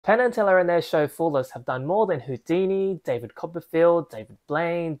Penn and Teller in their show Fool Us have done more than Houdini, David Copperfield, David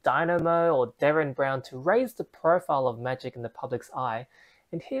Blaine, Dynamo, or Derren Brown to raise the profile of magic in the public's eye,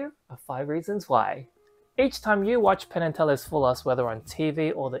 and here are 5 reasons why. Each time you watch Penn and Teller's Fool Us, whether on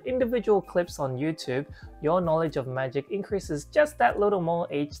TV or the individual clips on YouTube, your knowledge of magic increases just that little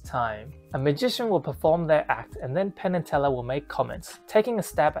more each time. A magician will perform their act and then Penn and Teller will make comments, taking a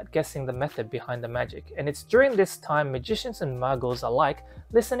stab at guessing the method behind the magic, and it's during this time magicians and muggles alike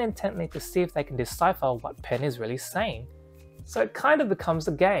listen intently to see if they can decipher what Penn is really saying. So it kind of becomes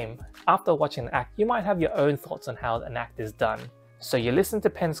a game. After watching the act, you might have your own thoughts on how an act is done. So you listen to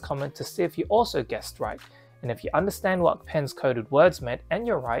Penn's comment to see if you also guessed right, and if you understand what Penn's coded words meant and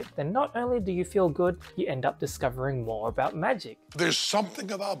you're right, then not only do you feel good, you end up discovering more about magic. There's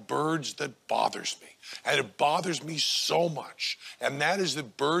something about birds that bothers me, and it bothers me so much, and that is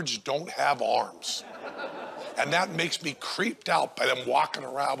that birds don't have arms. And that makes me creeped out by them walking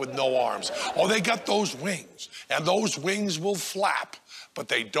around with no arms. Oh, they got those wings, and those wings will flap, but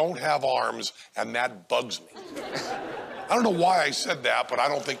they don't have arms, and that bugs me. I don't know why I said that, but I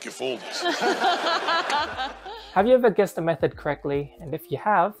don't think you fooled us. Have you ever guessed the method correctly? And if you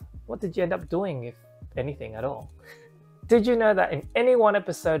have, what did you end up doing, if anything at all? Did you know that in any one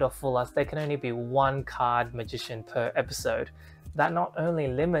episode of Fool Us, there can only be 1 card magician per episode? That not only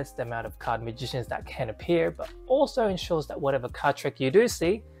limits the amount of card magicians that can appear, but also ensures that whatever card trick you do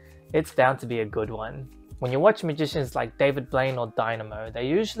see, it's bound to be a good one. When you watch magicians like David Blaine or Dynamo, they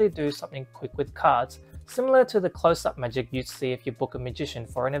usually do something quick with cards, similar to the close-up magic you'd see if you book a magician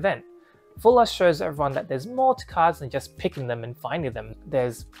for an event. Fool Us shows everyone that there's more to cards than just picking them and finding them.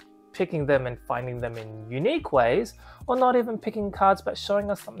 There's picking them and finding them in unique ways, or not even picking cards but showing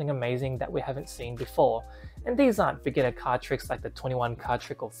us something amazing that we haven't seen before. And these aren't beginner card tricks like the 21 card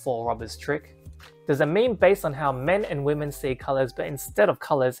trick or 4 robbers trick. There's a meme based on how men and women see colors, but instead of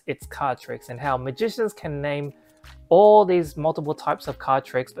colors, it's card tricks, and how magicians can name all these multiple types of card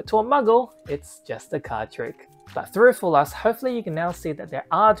tricks, but to a muggle, it's just a card trick. But through Fool Us, hopefully you can now see that there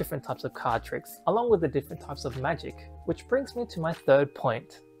are different types of card tricks, along with the different types of magic, which brings me to my 3rd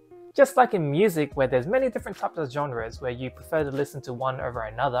point. Just like in music, where there's many different types of genres where you prefer to listen to one over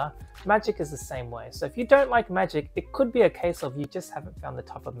another, magic is the same way. So if you don't like magic, it could be a case of you just haven't found the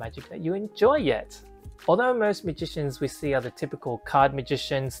type of magic that you enjoy yet. Although most magicians we see are the typical card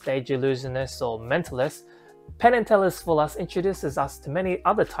magicians, stage illusionists, or mentalists, Penn and Teller's Fool Us introduces us to many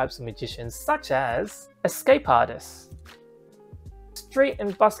other types of magicians, such as escape artists, street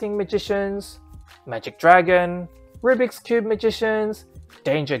and busking magicians, magic dragon, Rubik's Cube magicians,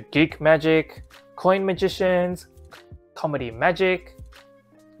 danger geek magic, coin magicians, comedy magic,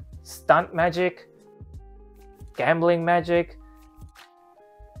 stunt magic, gambling magic,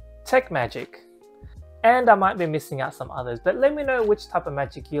 tech magic. And I might be missing out some others, but let me know which type of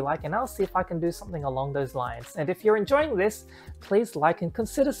magic you like and I'll see if I can do something along those lines. And if you're enjoying this, please like and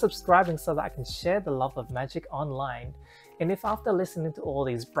consider subscribing so that I can share the love of magic online. And if after listening to all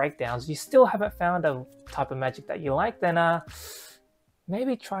these breakdowns you still haven't found a type of magic that you like, then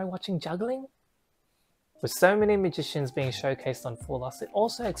maybe try watching juggling? With so many magicians being showcased on Fool Us, it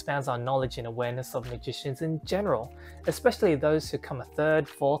also expands our knowledge and awareness of magicians in general, especially those who come a 3rd,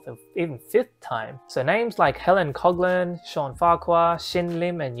 4th, or even 5th time. So names like Helen Coghlan, Sean Farquhar, Shin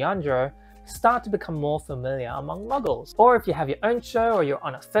Lim, and Yandro start to become more familiar among muggles. Or if you have your own show, or you're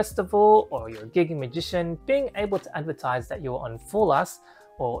on a festival, or you're a gigging magician, being able to advertise that you're on Fool Us,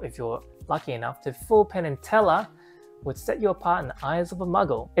 or if you're lucky enough to fool Penn and Teller, would set you apart in the eyes of a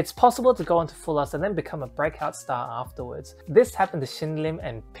muggle. It's possible to go on to Fool Us and then become a breakout star afterwards. This happened to Shin Lim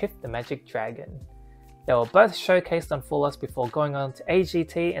and Piff the Magic Dragon. They were both showcased on Fool Us before going on to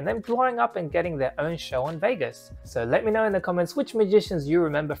AGT and then blowing up and getting their own show on Vegas. So let me know in the comments which magicians you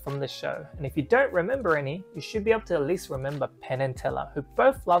remember from the show. And if you don't remember any, you should be able to at least remember Penn and Teller, who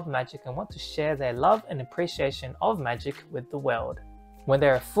both love magic and want to share their love and appreciation of magic with the world. When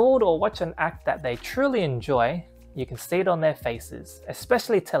they're fooled or watch an act that they truly enjoy, you can see it on their faces,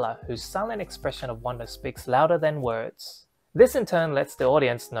 especially Teller, whose silent expression of wonder speaks louder than words. This in turn lets the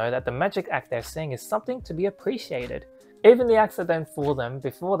audience know that the magic act they're seeing is something to be appreciated. Even the acts that don't fool them,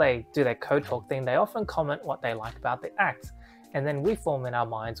 before they do their code talk thing, they often comment what they like about the act, and then we form in our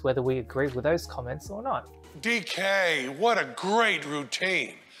minds whether we agree with those comments or not. DK, what a great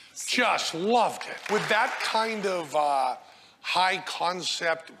routine. Just loved it. With that kind of high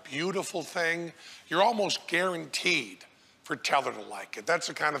concept, beautiful thing, you're almost guaranteed for Teller to like it. That's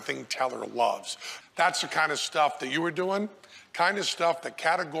the kind of thing Teller loves. That's the kind of stuff that you were doing, kind of stuff that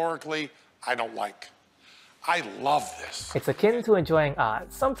categorically I don't like. I love this. It's akin to enjoying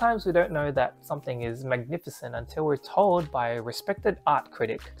art. Sometimes we don't know that something is magnificent until we're told by a respected art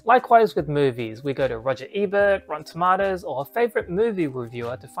critic. Likewise with movies, we go to Roger Ebert, Rotten Tomatoes, or a favorite movie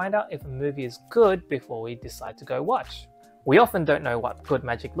reviewer to find out if a movie is good before we decide to go watch. We often don't know what good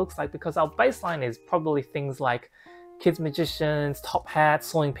magic looks like because our baseline is probably things like kids magicians, top hats,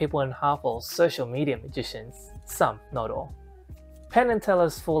 sawing people in half, or social media magicians. Some, not all. Penn and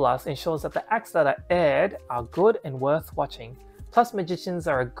Teller's Fool Us ensures that the acts that are aired are good and worth watching. Plus, magicians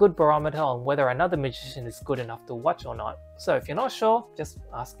are a good barometer on whether another magician is good enough to watch or not. So if you're not sure, just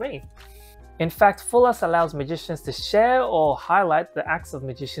ask me. In fact, Fool Us allows magicians to share or highlight the acts of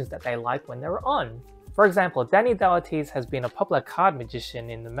magicians that they like when they're on. For example, Danny Dawatees has been a popular card magician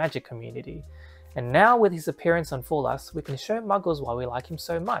in the magic community. And now with his appearance on Fool Us, we can show Muggles why we like him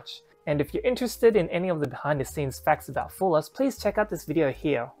so much. And if you're interested in any of the behind the scenes facts about Fool Us, please check out this video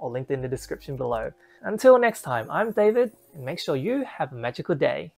here or linked in the description below. Until next time, I'm David, and make sure you have a magical day.